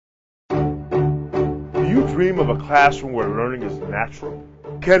you dream of a classroom where learning is natural?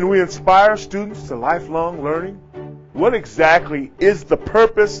 Can we inspire students to lifelong learning? What exactly is the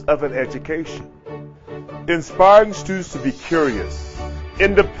purpose of an education? Inspiring students to be curious,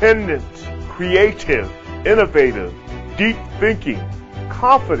 independent, creative, innovative, deep thinking,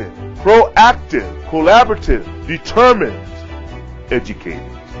 confident, proactive, collaborative, determined, educated.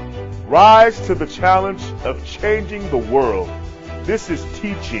 Rise to the challenge of changing the world. This is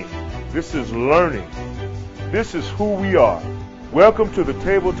teaching. This is learning. This is who we are. Welcome to the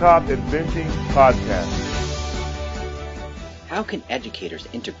Tabletop Inventing Podcast. How can educators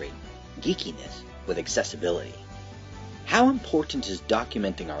integrate geekiness with accessibility? How important is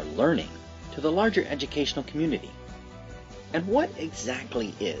documenting our learning to the larger educational community? And what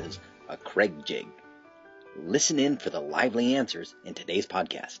exactly is a Craig jig? Listen in for the lively answers in today's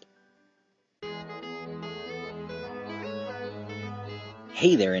podcast.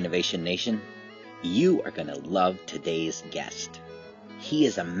 Hey there, Innovation Nation. You are going to love today's guest. He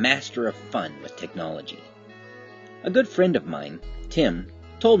is a master of fun with technology. A good friend of mine, Tim,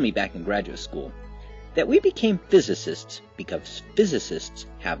 told me back in graduate school that we became physicists because physicists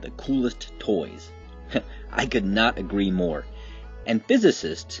have the coolest toys. I could not agree more. And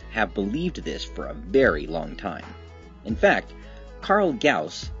physicists have believed this for a very long time. In fact, Carl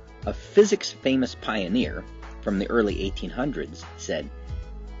Gauss, a physics famous pioneer from the early 1800s, said,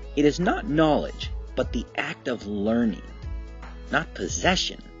 "It is not knowledge, but the act of learning, not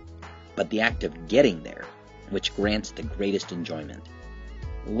possession, but the act of getting there, which grants the greatest enjoyment."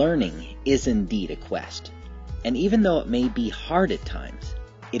 Learning is indeed a quest, and even though it may be hard at times,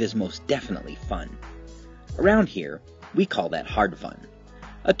 it is most definitely fun. Around here, we call that hard fun,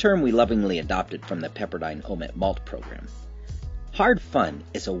 a term we lovingly adopted from the Pepperdine Omet Malt program. Hard fun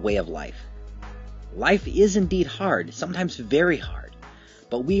is a way of life. Life is indeed hard, sometimes very hard,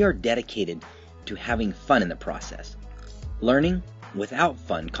 but we are dedicated to having fun in the process. Learning without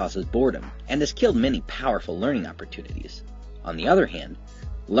fun causes boredom and has killed many powerful learning opportunities. On the other hand,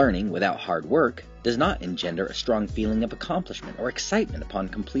 learning without hard work does not engender a strong feeling of accomplishment or excitement upon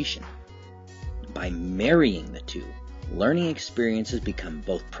completion. By marrying the two, learning experiences become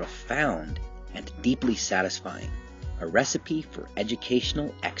both profound and deeply satisfying, a recipe for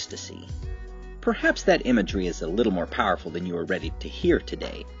educational ecstasy. Perhaps that imagery is a little more powerful than you are ready to hear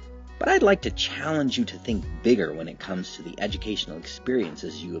today, but I'd like to challenge you to think bigger when it comes to the educational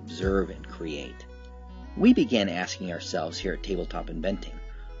experiences you observe and create. We began asking ourselves here at Tabletop Inventing,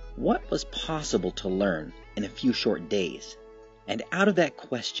 what was possible to learn in a few short days? And out of that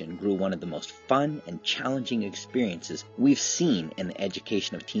question grew one of the most fun and challenging experiences we've seen in the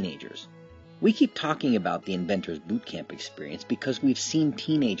education of teenagers. We keep talking about the Inventor's Bootcamp experience because we've seen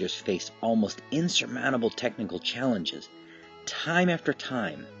teenagers face almost insurmountable technical challenges time after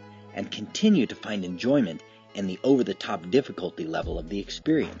time and continue to find enjoyment in the over-the-top difficulty level of the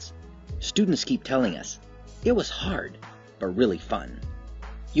experience. Students keep telling us, it was hard, but really fun.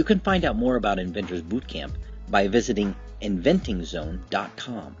 You can find out more about Inventor's Bootcamp by visiting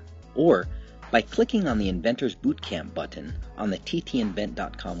inventingzone.com or by clicking on the Inventor's Bootcamp button on the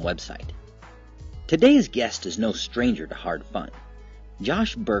ttinvent.com website. Today's guest is no stranger to hard fun.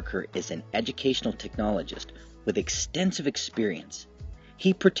 Josh Burker is an educational technologist with extensive experience.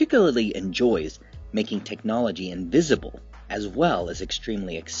 He particularly enjoys making technology invisible as well as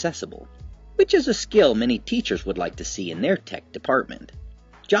extremely accessible, which is a skill many teachers would like to see in their tech department.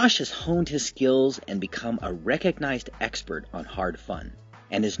 Josh has honed his skills and become a recognized expert on hard fun,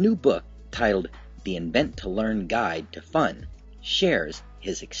 and his new book, titled The Invent to Learn Guide to Fun, shares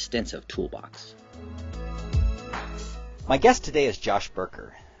his extensive toolbox. My guest today is Josh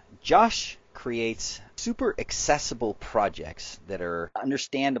Burker. Josh creates super accessible projects that are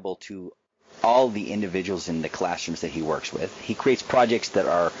understandable to all the individuals in the classrooms that he works with. He creates projects that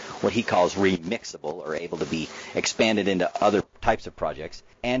are what he calls remixable, or able to be expanded into other types of projects.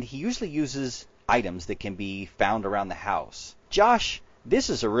 And he usually uses items that can be found around the house. Josh, this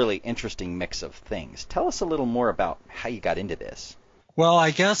is a really interesting mix of things. Tell us a little more about how you got into this. Well,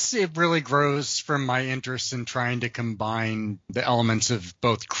 I guess it really grows from my interest in trying to combine the elements of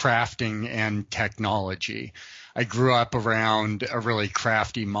both crafting and technology. I grew up around a really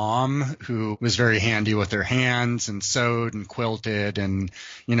crafty mom who was very handy with her hands and sewed and quilted and,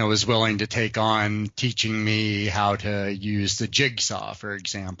 was willing to take on teaching me how to use the jigsaw, for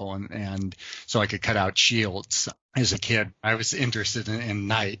example, and so I could cut out shields. as a kid. I was interested in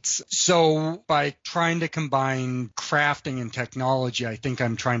knights. So by trying to combine crafting and technology, I think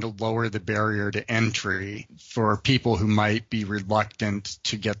I'm trying to lower the barrier to entry for people who might be reluctant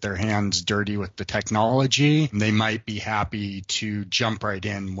to get their hands dirty with the technology. They might be happy to jump right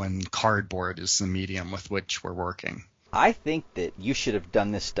in when cardboard is the medium with which we're working. I think that you should have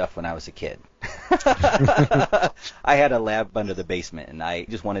done this stuff when I was a kid. I had a lab under the basement, and I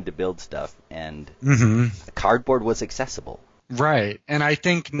just wanted to build stuff, and cardboard was accessible. Right. And I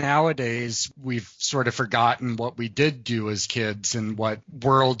think nowadays we've sort of forgotten what we did do as kids and what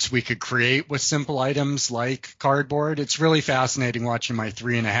worlds we could create with simple items like cardboard. It's really fascinating watching my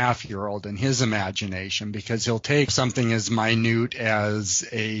 3.5-year-old and his imagination, because he'll take something as minute as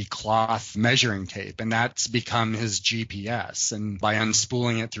a cloth measuring tape, and that's become his GPS. And by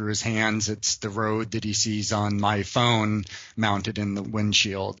unspooling it through his hands, it's the road that he sees on my phone mounted in the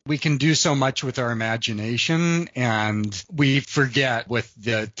windshield. We can do so much with our imagination, and we forget with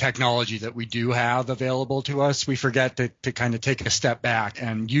the technology that we do have available to us, we forget to kind of take a step back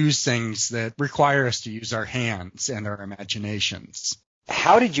and use things that require us to use our hands and our imaginations.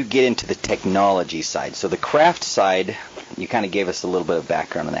 How did you get into the technology side? So the craft side, you kind of gave us a little bit of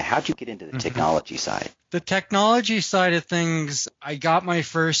background on that. How did you get into the technology side? The technology side of things, I got my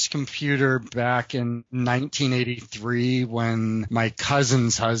first computer back in 1983 when my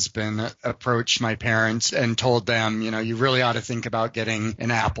cousin's husband approached my parents and told them, you really ought to think about getting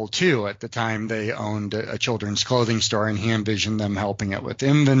an Apple II. At the time, they owned a children's clothing store, and he envisioned them helping it with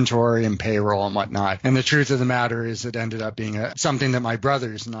inventory and payroll and whatnot. And the truth of the matter is it ended up being something that my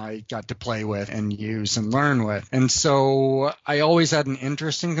brothers and I got to play with and use and learn with. And so I always had an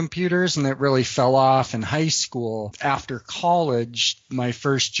interest in computers, and it really fell off in high school. After college, my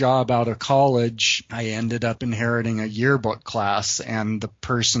first job out of college, I ended up inheriting a yearbook class, and the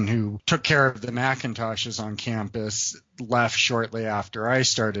person who took care of the Macintoshes on campus left shortly after I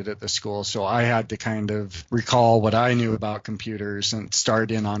started at the school. So I had to kind of recall what I knew about computers and start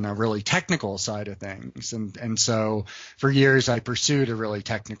in on a really technical side of things. And so for years, I pursued a really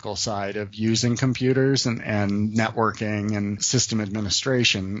technical side of using computers and networking and system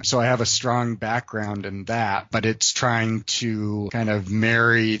administration. So I have a strong background in that, but it's trying to kind of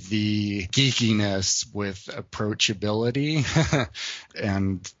marry the geekiness with approachability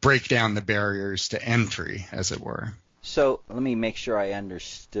and break down the barriers to entry, as it were. So let me make sure I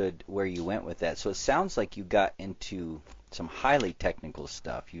understood where you went with that. So it sounds like you got into some highly technical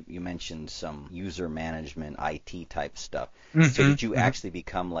stuff. You mentioned some user management, IT type stuff. So did you actually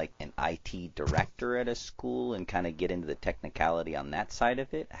become like an IT director at a school and kind of get into the technicality on that side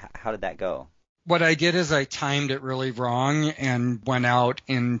of it? How did that go? What I did is I timed it really wrong and went out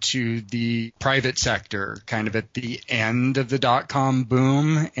into the private sector kind of at the end of the dot-com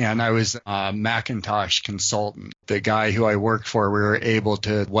boom, and I was a Macintosh consultant. The guy who I worked for, we were able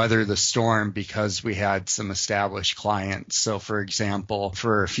to weather the storm because we had some established clients. So, for example,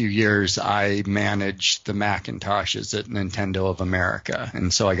 for a few years, I managed the Macintoshes at Nintendo of America,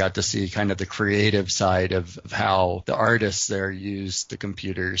 and so I got to see kind of the creative side of how the artists there used the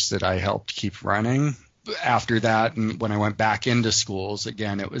computers that I helped keep running. After that, and when I went back into schools,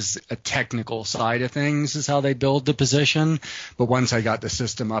 again, it was a technical side of things is how they build the position. But once I got the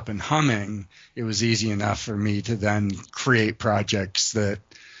system up and humming, it was easy enough for me to then create projects that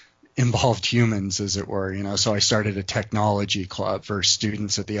involved humans, as it were, So I started a technology club for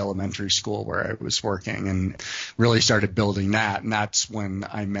students at the elementary school where I was working and really started building that. And that's when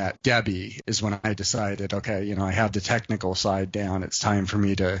I met Debbie, is when I decided, okay, I have the technical side down. It's time for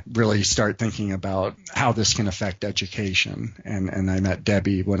me to really start thinking about how this can affect education. And I met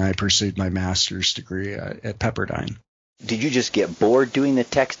Debbie when I pursued my master's degree at Pepperdine. Did you just get bored doing the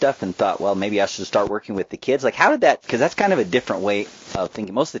tech stuff and thought, well, maybe I should start working with the kids? Like, how did that, because that's kind of a different way of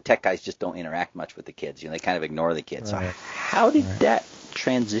thinking. Most of the tech guys just don't interact much with the kids. They kind of ignore the kids. Right. So how did that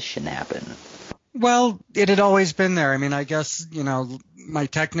transition happen? Well, it had always been there. I mean, I guess, my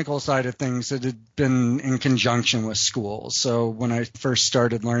technical side of things, it had been in conjunction with school. So when I first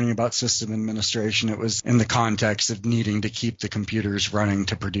started learning about system administration, it was in the context of needing to keep the computers running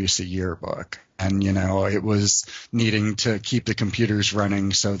to produce a yearbook. And, it was needing to keep the computers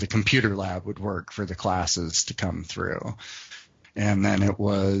running so the computer lab would work for the classes to come through. And then it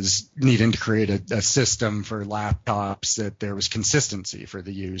was needing to create a system for laptops that there was consistency for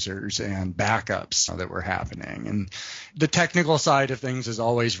the users and backups that were happening. And the technical side of things has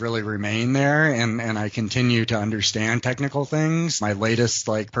always really remained there. And I continue to understand technical things. My latest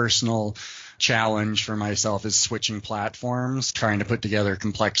personal challenge for myself is switching platforms, trying to put together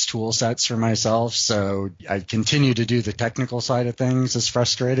complex tool sets for myself. So I continue to do the technical side of things, as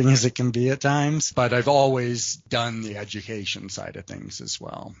frustrating as it can be at times, but I've always done the education side of things as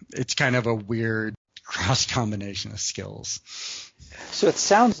well. It's kind of a weird cross combination of skills. So it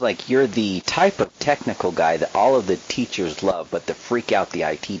sounds like you're the type of technical guy that all of the teachers love, but that freak out the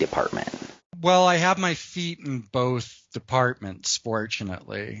IT department. Well, I have my feet in both departments,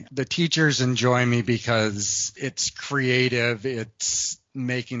 fortunately. The teachers enjoy me because it's creative, it's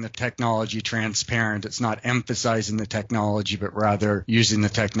making the technology transparent. It's not emphasizing the technology, but rather using the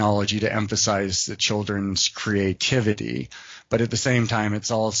technology to emphasize the children's creativity. But at the same time, it's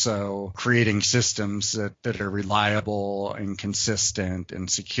also creating systems that are reliable and consistent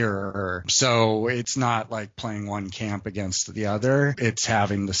and secure. So it's not like playing one camp against the other. It's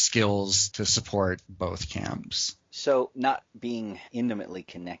having the skills to support both camps. So not being intimately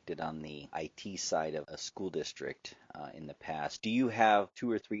connected on the IT side of a school district in the past, do you have 2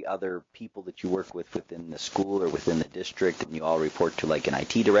 or 3 other people that you work with within the school or within the district, and you all report to like an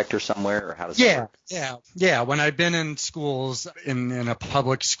IT director somewhere, or how does that work? Yeah. When I've been in schools, in a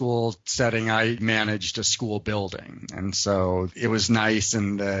public school setting, I managed a school building. And so it was nice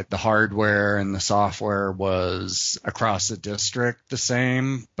in that the hardware and the software was across the district the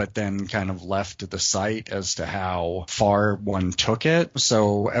same, but then kind of left to the site as to how far one took it.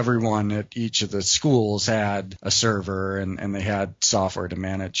 So everyone at each of the schools had a server and they had software to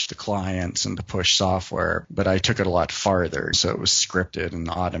manage the clients and to push software, but I took it a lot farther. So it was scripted and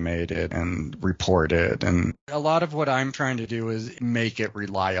automated and reported. And a lot of what I'm trying to do is make it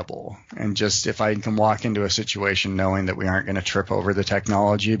reliable. And just if I can walk into a situation knowing that we aren't going to trip over the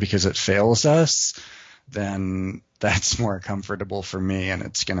technology because it fails us, then that's more comfortable for me, and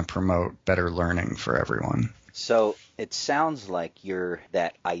it's going to promote better learning for everyone. So it sounds like you're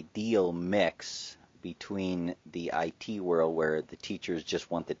that ideal mix between the IT world where the teachers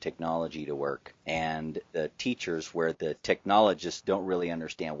just want the technology to work and the teachers where the technologists don't really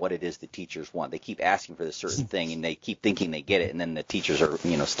understand what it is the teachers want. They keep asking for this certain thing and they keep thinking they get it, and then the teachers are,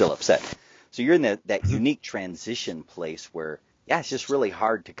 still upset. So you're in that unique transition place where, it's just really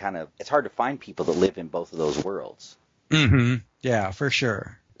hard to it's hard to find people that live in both of those worlds. Mm-hmm. Yeah, for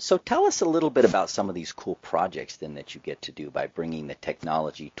sure. So tell us a little bit about some of these cool projects then that you get to do by bringing the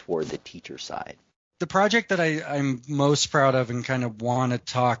technology toward the teacher side. The project that I'm most proud of and kind of want to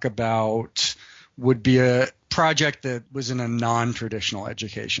talk about would be a project that was in a non-traditional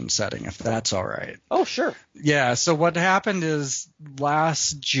education setting, if that's all right. Oh, sure. Yeah, so what happened is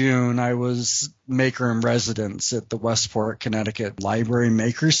last June I was maker in residence at the Westport, Connecticut Library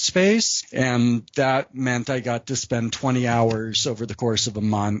Makerspace, and that meant I got to spend 20 hours over the course of a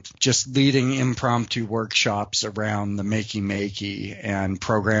month just leading impromptu workshops around the makey and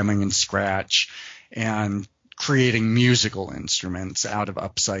programming in Scratch and creating musical instruments out of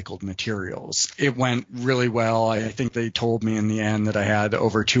upcycled materials. It went really well. I think they told me in the end that I had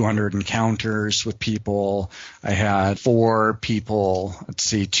over 200 encounters with people. I had 4 people,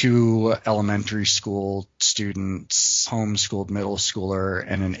 2 elementary school students, homeschooled middle schooler,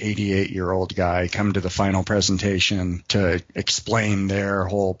 and an 88-year-old guy come to the final presentation to explain their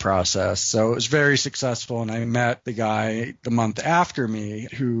whole process. So it was very successful, and I met the guy the month after me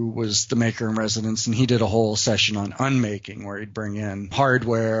who was the maker in residence, and he did a whole session on unmaking where he'd bring in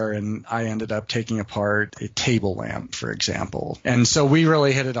hardware, and I ended up taking apart a table lamp, for example. And so we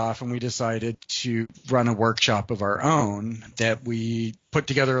really hit it off, and we decided to run a workshop of our own that we put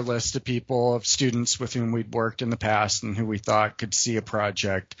together a list of people, of students with whom we'd worked in the past and who we thought could see a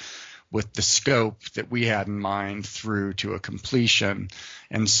project with the scope that we had in mind through to a completion.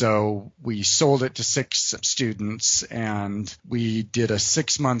 And so we sold it to 6 students, and we did a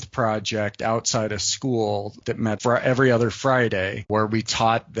 6-month project outside of school that met for every other Friday, where we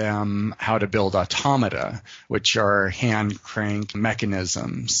taught them how to build automata, which are hand crank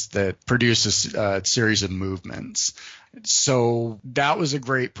mechanisms that produce a series of movements. So that was a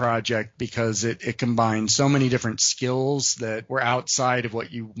great project because it combined so many different skills that were outside of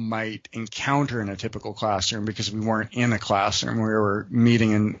what you might encounter in a typical classroom, because we weren't in a classroom. We were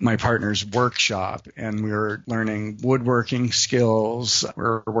meeting in my partner's workshop, and we were learning woodworking skills. We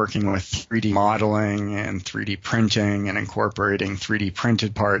were working with 3D modeling and 3D printing and incorporating 3D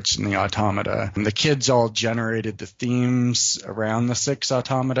printed parts in the automata. And the kids all generated the themes around the 6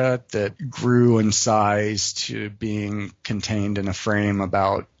 automata that grew in size to being contained in a frame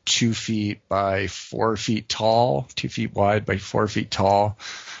about 2 feet by 4 feet tall, 2 feet wide by 4 feet tall.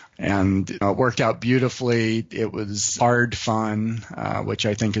 And it worked out beautifully. It was hard fun, which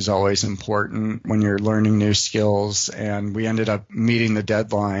I think is always important when you're learning new skills. And we ended up meeting the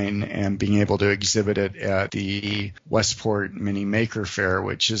deadline and being able to exhibit it at the Westport Mini Maker Fair,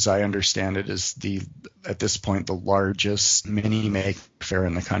 which, as I understand it, is at this point, the largest mini maker fair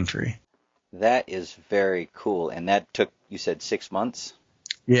in the country. That is very cool. And that took, you said, 6 months?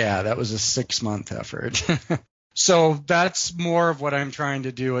 Yeah, that was a 6-month effort. So that's more of what I'm trying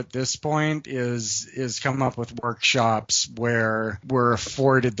to do at this point is come up with workshops where we're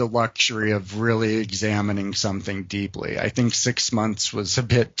afforded the luxury of really examining something deeply. I think 6 months was a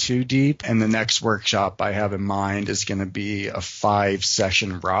bit too deep, and the next workshop I have in mind is going to be a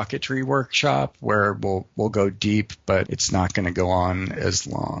 5-session rocketry workshop where we'll go deep, but it's not going to go on as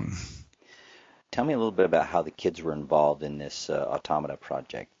long. Tell me a little bit about how the kids were involved in this automata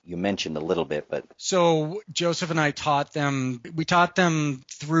project. You mentioned a little bit, but... So Joseph and I taught them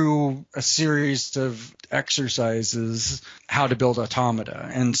through a series of exercises how to build automata.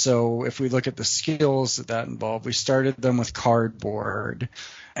 And so if we look at the skills that involved, we started them with cardboard.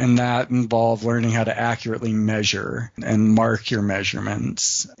 And that involved learning how to accurately measure and mark your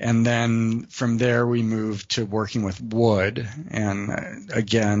measurements. And then from there, we moved to working with wood and,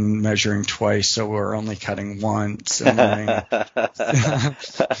 again, measuring twice, so we're only cutting once, and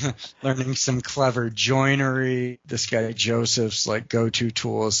learning some clever joinery. This guy Joseph's go-to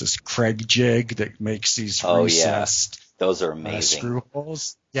tool is this Craig jig that makes these recessed those are amazing. Screw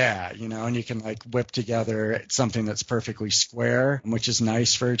holes. Yeah, and you can whip together something that's perfectly square, which is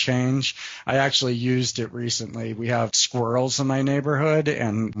nice for a change. I actually used it recently. We have squirrels in my neighborhood,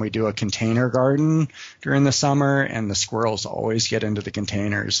 and we do a container garden during the summer, and the squirrels always get into the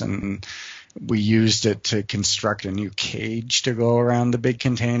containers, and we used it to construct a new cage to go around the big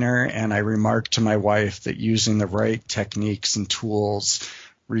container. And I remarked to my wife that using the right techniques and tools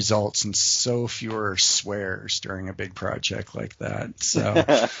results in so fewer swears during a big project like that. So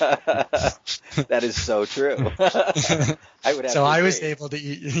that is so true. I was able to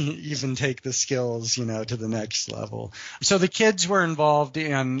even take the skills, to the next level. So the kids were involved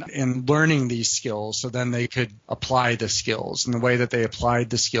in learning these skills so then they could apply the skills. And the way that they applied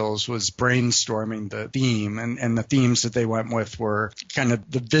the skills was brainstorming the theme. And the themes that they went with were kind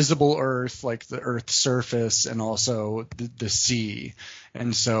of the visible earth, like the earth's surface, and also the sea.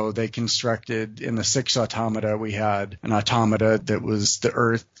 And so they constructed, in the 6 automata, we had an automata that was the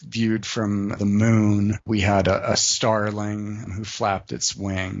Earth viewed from the moon. We had a starling who flapped its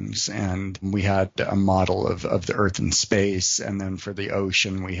wings, and we had a model of the Earth in space. And then for the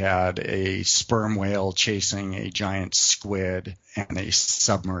ocean, we had a sperm whale chasing a giant squid and a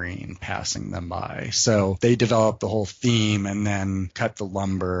submarine passing them by. So they developed the whole theme and then cut the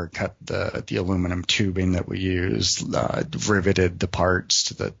lumber, cut the aluminum tubing that we used, riveted the parts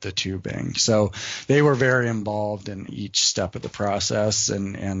to the tubing. So they were very involved in each step of the process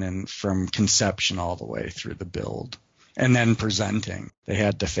and from conception all the way through the build. And then presenting. They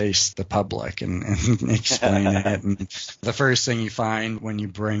had to face the public and explain it. And the first thing you find when you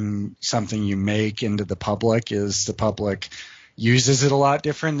bring something you make into the public is the public uses it a lot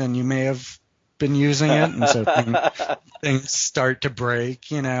different than you may have been using it, and so things start to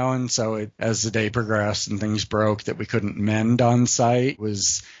break, and so as the day progressed and things broke that we couldn't mend on site,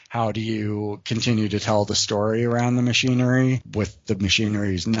 was how do you continue to tell the story around the machinery with the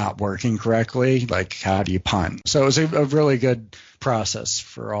machinery not working correctly? How do you punt? So it was a really good process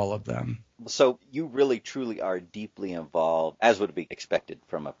for all of them. So you really, truly are deeply involved, as would be expected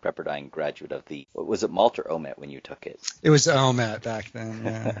from a Pepperdine graduate of was it Malt or OMET when you took it? It was OMET back then,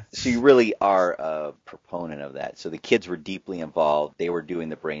 yeah. So you really are a proponent of that. So the kids were deeply involved. They were doing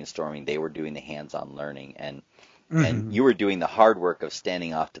the brainstorming. They were doing the hands-on learning. And you were doing the hard work of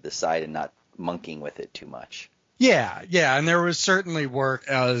standing off to the side and not monkeying with it too much. Yeah. And there was certainly work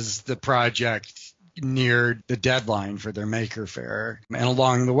as the project neared the deadline for their maker fair, and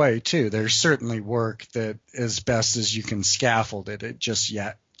along the way too there's certainly work that as best as you can scaffold it just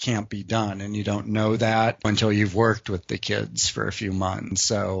yet can't be done, and you don't know that until you've worked with the kids for a few months.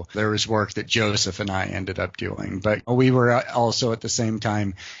 So there was work that Joseph and I ended up doing, but we were also at the same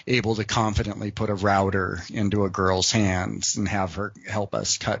time able to confidently put a router into a girl's hands and have her help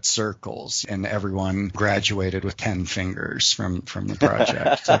us cut circles, and everyone graduated with 10 fingers from the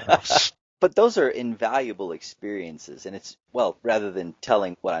project. So. But those are invaluable experiences, and rather than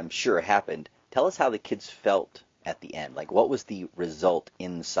telling what I'm sure happened, tell us how the kids felt at the end. What was the result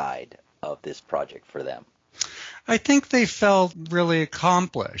inside of this project for them? I think they felt really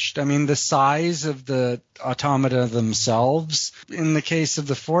accomplished. I mean, the size of the automata themselves, in the case of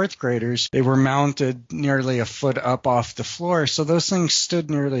the fourth graders, they were mounted nearly a foot up off the floor, so those things stood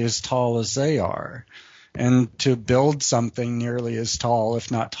nearly as tall as they are. And to build something nearly as tall, if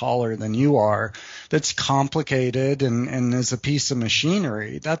not taller than you are, that's complicated and is a piece of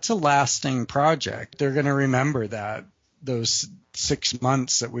machinery, that's a lasting project. They're going to remember that, those 6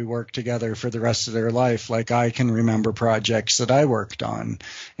 months that we worked together for the rest of their life, like I can remember projects that I worked on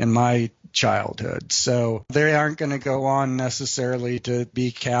in my childhood. So they aren't going to go on necessarily to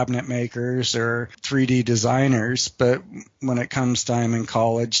be cabinet makers or 3D designers, but when it comes time in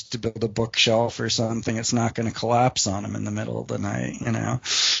college to build a bookshelf or something, it's not going to collapse on them in the middle of the night, you know.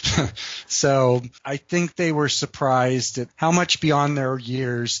 So I think they were surprised at how much beyond their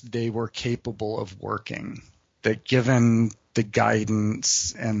years they were capable of working, that given the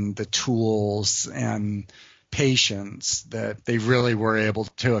guidance and the tools and patience, that they really were able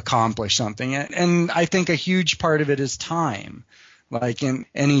to accomplish something. And I think a huge part of it is time. Like in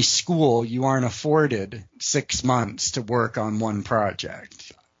any school, you aren't afforded 6 months to work on one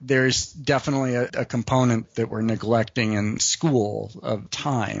project. There's definitely a component that we're neglecting in school of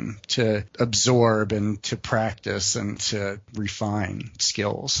time to absorb and to practice and to refine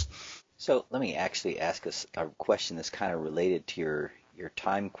skills. So let me actually ask us a question that's kind of related to your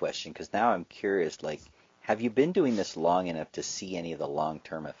time question, because now I'm curious, like, have you been doing this long enough to see any of the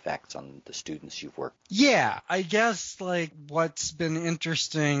long-term effects on the students you've worked with? Yeah, I guess like what's been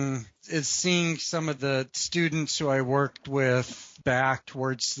interesting is seeing some of the students who I worked with back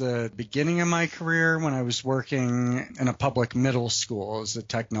towards the beginning of my career when I was working in a public middle school as a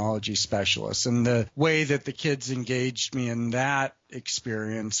technology specialist. And the way that the kids engaged me in that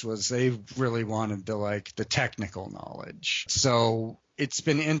experience was they really wanted the technical knowledge. So it's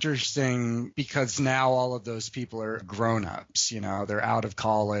been interesting because now all of those people are grown-ups, you know, they're out of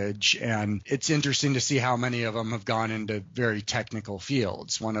college, and it's interesting to see how many of them have gone into very technical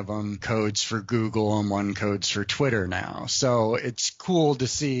fields. One of them codes for Google and one codes for Twitter now. So it's cool to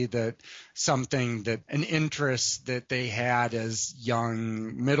see that an interest that they had as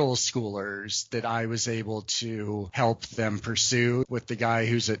young middle schoolers that I was able to help them pursue. With the guy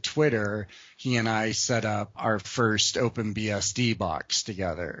who's at Twitter, he and I set up our first OpenBSD box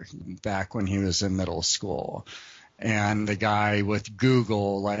together back when he was in middle school. And the guy with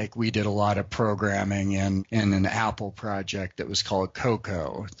Google, like, we did a lot of programming in an Apple project that was called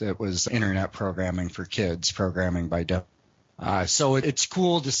Cocoa, that was internet programming for kids, programming by so it's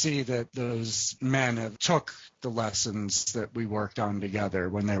cool to see that those men have took the lessons that we worked on together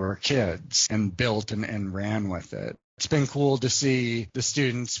when they were kids and built and ran with it. It's been cool to see the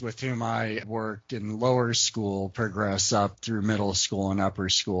students with whom I worked in lower school progress up through middle school and upper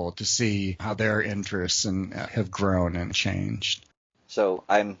school, to see how their interests have grown and changed. So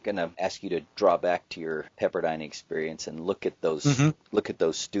I'm going to ask you to draw back to your Pepperdine experience and look at those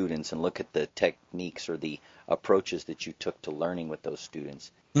students and look at the techniques or the approaches that you took to learning with those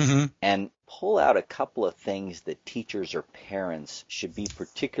students, and pull out a couple of things that teachers or parents should be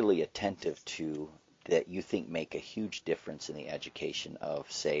particularly attentive to that you think make a huge difference in the education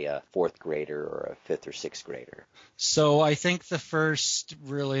of, say, a fourth grader or a fifth or sixth grader. So I think the first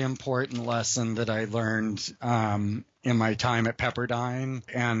really important lesson that I learned in my time at Pepperdine,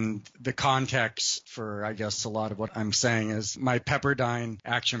 and the context for, I guess, a lot of what I'm saying is my Pepperdine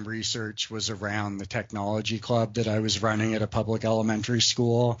action research was around the technology club that I was running at a public elementary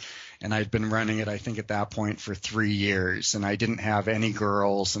school. And I'd been running it, I think, at that point for 3 years. And I didn't have any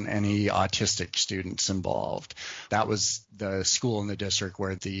girls and any autistic students involved. That was the school in the district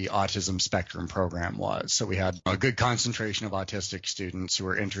where the autism spectrum program was. So we had a good concentration of autistic students who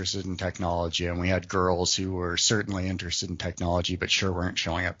were interested in technology. And we had girls who were certainly interested in technology, but sure weren't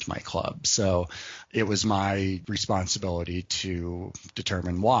showing up to my club. So it was my responsibility to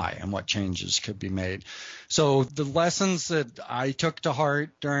determine why and what changes could be made. So the lessons that I took to heart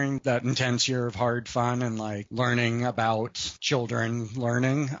during that intense year of hard fun and like learning about children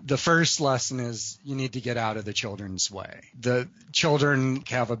learning, the first lesson is you need to get out of the children's way. The children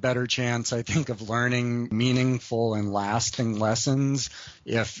have a better chance, I think, of learning meaningful and lasting lessons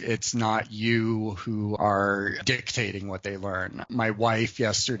if it's not you who are dictating what they learn. My wife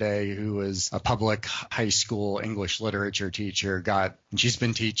yesterday, who is a public high school English literature teacher, she's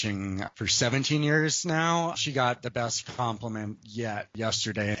been teaching for 17 years now. She got the best compliment yet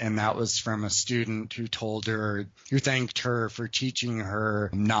yesterday, and that was from a student who thanked her for teaching her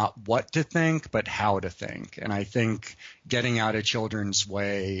not what to think, but how to think. And I think getting out of children's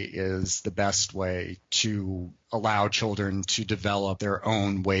way is the best way to allow children to develop their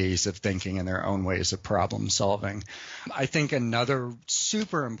own ways of thinking and their own ways of problem solving. I think another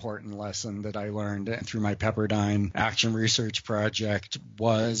super important lesson that I learned through my Pepperdine Action Research Project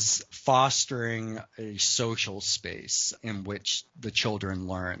was fostering a social space in which the children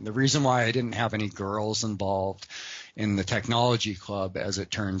learn. The reason why I didn't have any girls involved in the technology club, as it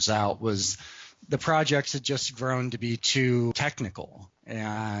turns out, was the projects had just grown to be too technical,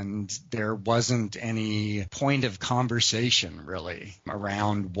 and there wasn't any point of conversation really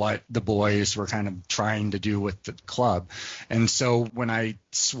around what the boys were kind of trying to do with the club. And so when I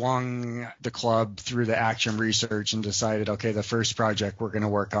swung the club through the action research and decided, okay, the first project we're going to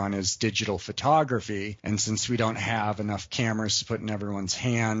work on is digital photography, and since we don't have enough cameras to put in everyone's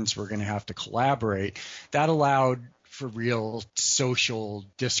hands, we're going to have to collaborate, that allowed for real social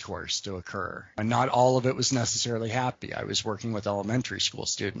discourse to occur. And not all of it was necessarily happy. I was working with elementary school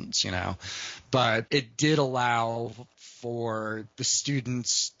students, but it did allow for the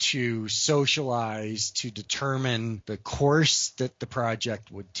students to socialize, to determine the course that the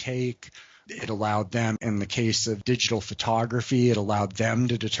project would take. It allowed them, in the case of digital photography, it allowed them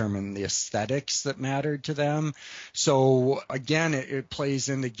to determine the aesthetics that mattered to them. So again, it plays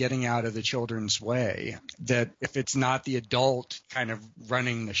into getting out of the children's way, that if it's not the adult kind of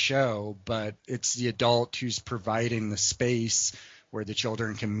running the show, but it's the adult who's providing the space where the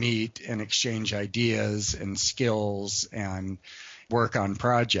children can meet and exchange ideas and skills and work on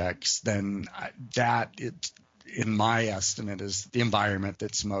projects, then in my estimate, is the environment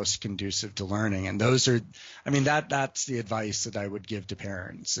that's most conducive to learning. And that's the advice that I would give to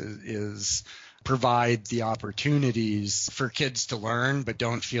parents is provide the opportunities for kids to learn, but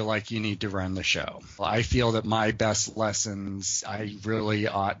don't feel like you need to run the show. I feel that my best lessons, I really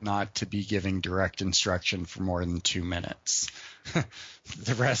ought not to be giving direct instruction for more than 2 minutes.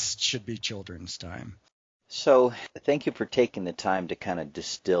 The rest should be children's time. So thank you for taking the time to kind of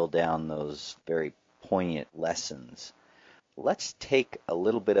distill down those very poignant lessons. Let's take a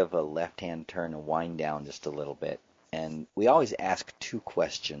little bit of a left-hand turn and wind down just a little bit. And we always ask 2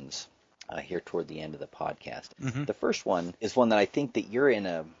 questions here toward the end of the podcast. Mm-hmm. The first one is one that I think that you're in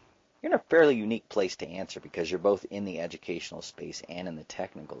a fairly unique place to answer, because you're both in the educational space and in the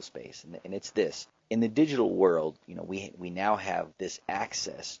technical space. And it's this. In the digital world, we now have this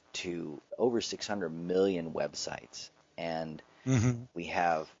access to over 600 million websites. And mm-hmm. we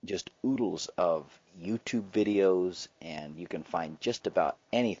have just oodles of YouTube videos, and you can find just about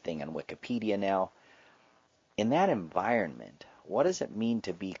anything on Wikipedia now. In that environment, what does it mean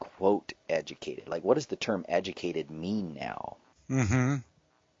to be, quote, educated? Like, what does the term educated mean now? Mm-hmm.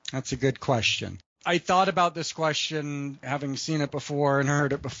 That's a good question. I thought about this question, having seen it before and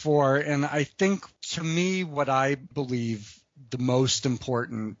heard it before, and I think, to me, what I believe the most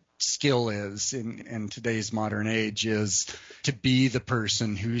important skill is in today's modern age is to be the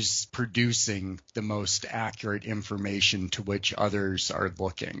person who's producing the most accurate information to which others are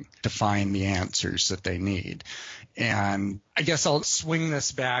looking to find the answers that they need. And I guess I'll swing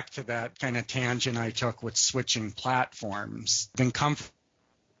this back to that kind of tangent I took with switching platforms. Been comfortable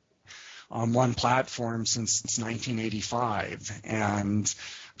on one platform since 1985 and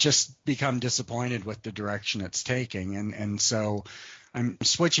just become disappointed with the direction it's taking. And so I'm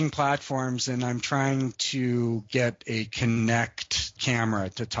switching platforms, and I'm trying to get a Kinect camera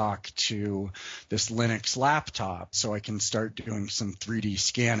to talk to this Linux laptop so I can start doing some 3D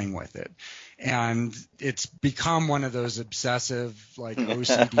scanning with it. And it's become one of those obsessive, like,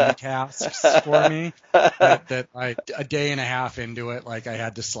 OCD tasks for me that like a day and a half into it, like, I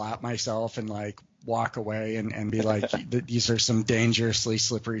had to slap myself and like walk away and be like, these are some dangerously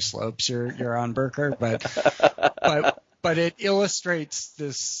slippery slopes you're on, Burker. But it illustrates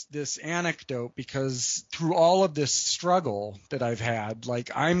this anecdote, because through all of this struggle that I've had, like,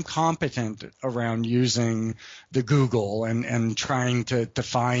 I'm competent around using the Google and trying to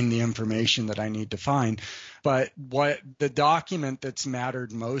find the information that I need to find. But what the document that's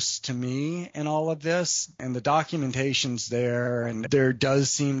mattered most to me in all of this, and the documentation's there, and there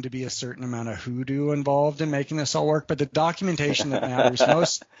does seem to be a certain amount of hoodoo involved in making this all work, but the documentation that matters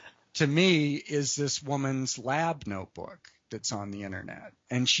most to me is this woman's lab notebook that's on the internet.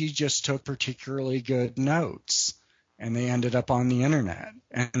 And she just took particularly good notes, and they ended up on the internet.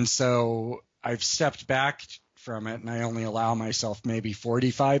 And so I've stepped back from it, and I only allow myself maybe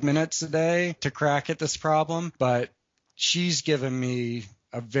 45 minutes a day to crack at this problem. But she's given me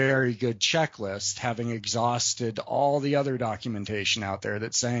a very good checklist, having exhausted all the other documentation out there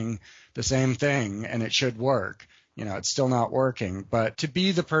that's saying the same thing, and it should work. It's still not working. But to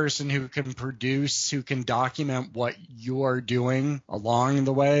be the person who can produce, who can document what you're doing along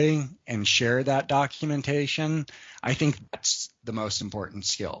the way and share that documentation, I think that's the most important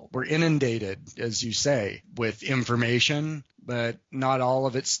skill. We're inundated, as you say, with information, but not all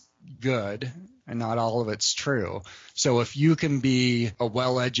of it's good and not all of it's true. So if you can be a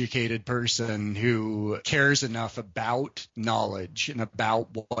well-educated person who cares enough about knowledge and about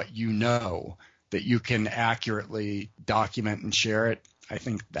what you know that you can accurately document and share it, I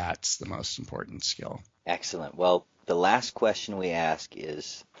think that's the most important skill. Excellent. Well, the last question we ask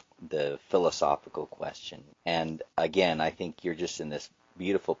is the philosophical question. And again, I think you're just in this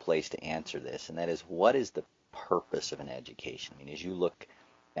beautiful place to answer this, and that is, what is the purpose of an education? I mean, as you look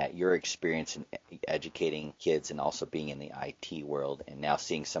at your experience in educating kids and also being in the IT world and now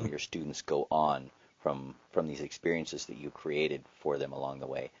seeing some of your students go on from these experiences that you created for them along the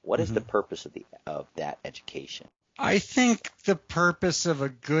way, what is the purpose of that education? I think the purpose of a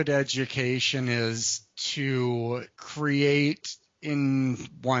good education is to create in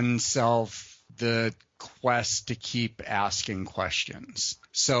oneself the quest to keep asking questions.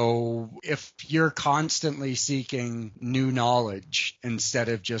 So if you're constantly seeking new knowledge instead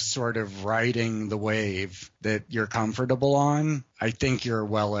of just sort of riding the wave that you're comfortable on, I think you're a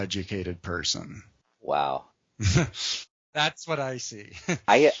well-educated person. Wow. That's what I see.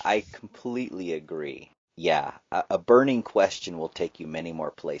 I completely agree. Yeah, a burning question will take you many more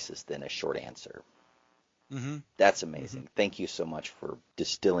places than a short answer. Mm-hmm. That's amazing. Mm-hmm. Thank you so much for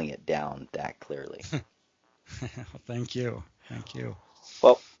distilling it down that clearly. Thank you. Thank you.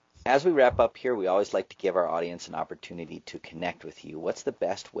 Well, as we wrap up here, we always like to give our audience an opportunity to connect with you. What's the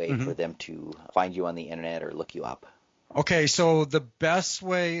best way for them to find you on the internet or look you up? Okay, so the best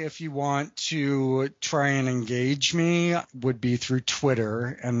way, if you want to try and engage me, would be through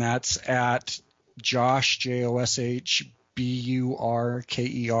Twitter, and that's at Josh, JoshBurker,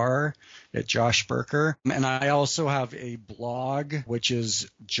 at Josh Burker. And I also have a blog, which is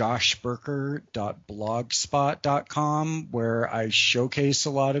joshburker.blogspot.com, where I showcase a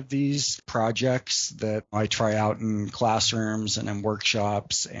lot of these projects that I try out in classrooms and in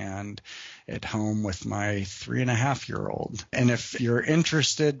workshops and at home with my 3.5-year-old. And if you're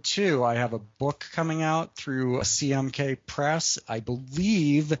interested too, I have a book coming out through CMK Press. I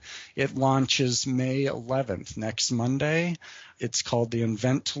believe it launches May 11th, next Monday. It's called The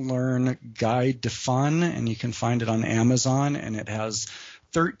Invent to Learn Guide to Fun, and you can find it on Amazon, and it has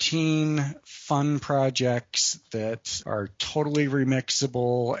 13 fun projects that are totally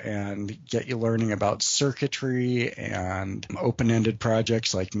remixable and get you learning about circuitry and open-ended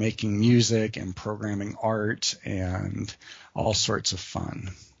projects like making music and programming art and all sorts of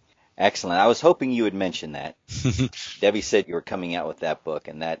fun. Excellent. I was hoping you would mention that. Debbie said you were coming out with that book,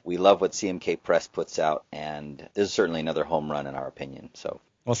 and that we love what CMK Press puts out, and this is certainly another home run in our opinion. So,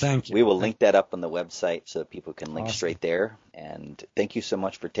 well, thank you. We will link that up on the website so that people can link straight there. And thank you so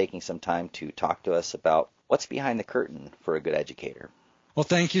much for taking some time to talk to us about what's behind the curtain for a good educator. Well,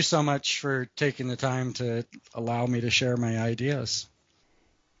 thank you so much for taking the time to allow me to share my ideas.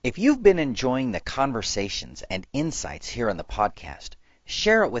 If you've been enjoying the conversations and insights here on the podcast,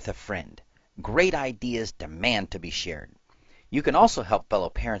 share it with a friend. Great ideas demand to be shared. You can also help fellow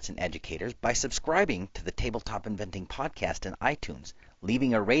parents and educators by subscribing to the Tabletop Inventing Podcast in iTunes,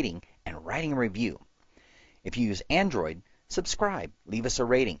 leaving a rating, and writing a review. If you use Android, subscribe, leave us a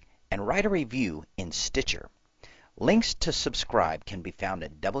rating, and write a review in Stitcher. Links to subscribe can be found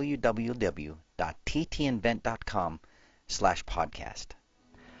at www.ttinvent.com/podcast.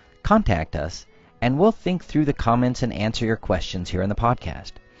 Contact us, and we'll think through the comments and answer your questions here in the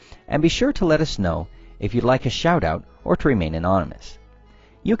podcast. And be sure to let us know if you'd like a shout-out or to remain anonymous.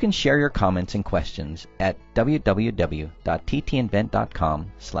 You can share your comments and questions at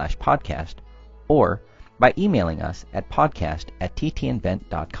www.ttinvent.com/podcast or by emailing us at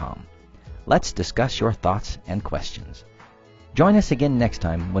podcast@ttinvent.com. Let's discuss your thoughts and questions. Join us again next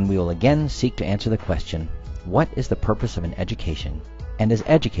time when we will again seek to answer the question, what is the purpose of an education? And as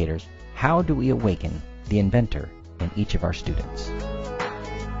educators, how do we awaken the inventor in each of our students?